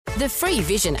The free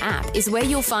Vision app is where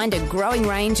you'll find a growing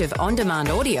range of on-demand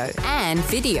audio and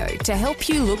video to help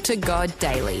you look to God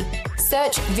daily.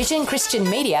 Search Vision Christian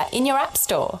Media in your app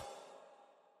store.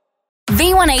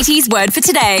 V180's word for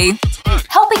today.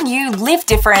 Helping you live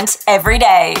different every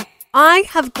day. I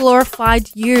have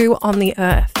glorified you on the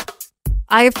earth.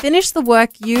 I have finished the work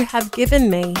you have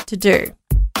given me to do.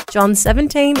 John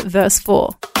 17, verse 4.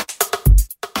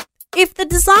 If the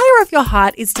desire of your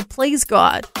heart is to please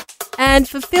God and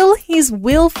fulfill His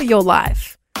will for your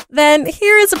life, then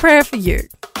here is a prayer for you.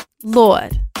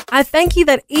 Lord, I thank you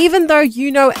that even though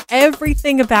you know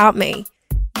everything about me,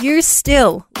 you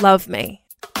still love me.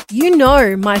 You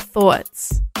know my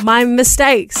thoughts, my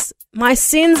mistakes, my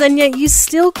sins, and yet you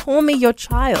still call me your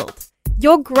child.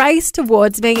 Your grace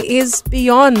towards me is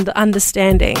beyond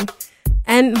understanding.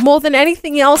 And more than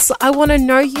anything else, I want to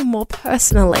know you more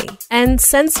personally and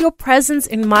sense your presence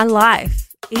in my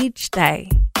life each day.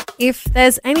 If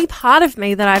there's any part of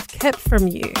me that I've kept from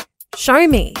you, show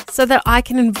me so that I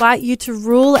can invite you to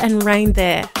rule and reign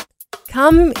there.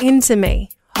 Come into me,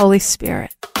 Holy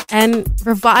Spirit, and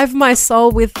revive my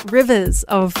soul with rivers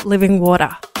of living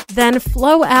water. Then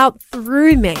flow out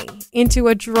through me into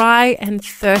a dry and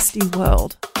thirsty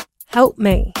world. Help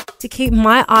me to keep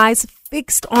my eyes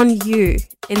fixed on you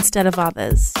instead of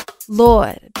others.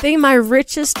 Lord, be my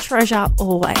richest treasure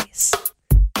always.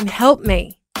 And help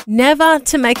me never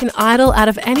to make an idol out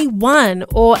of anyone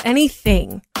or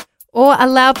anything, or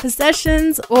allow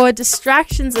possessions or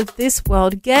distractions of this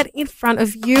world get in front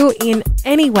of you in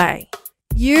any way.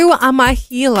 You are my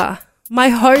healer, my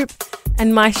hope,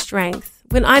 and my strength.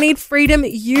 When I need freedom,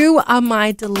 you are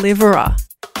my deliverer.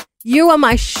 You are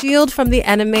my shield from the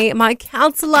enemy, my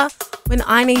counselor when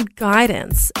I need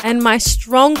guidance, and my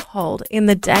stronghold in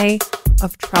the day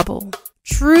of trouble.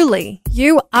 Truly,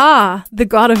 you are the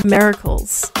God of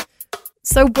miracles.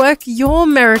 So work your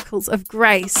miracles of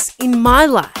grace in my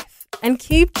life and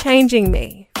keep changing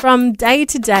me from day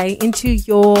to day into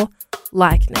your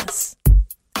likeness.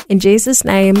 In Jesus'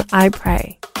 name I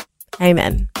pray.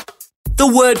 Amen. The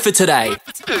word for today,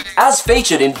 as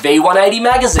featured in V180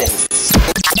 magazine.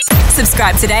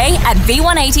 Subscribe today at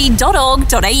v180.org.au.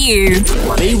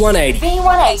 V180.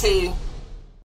 V180.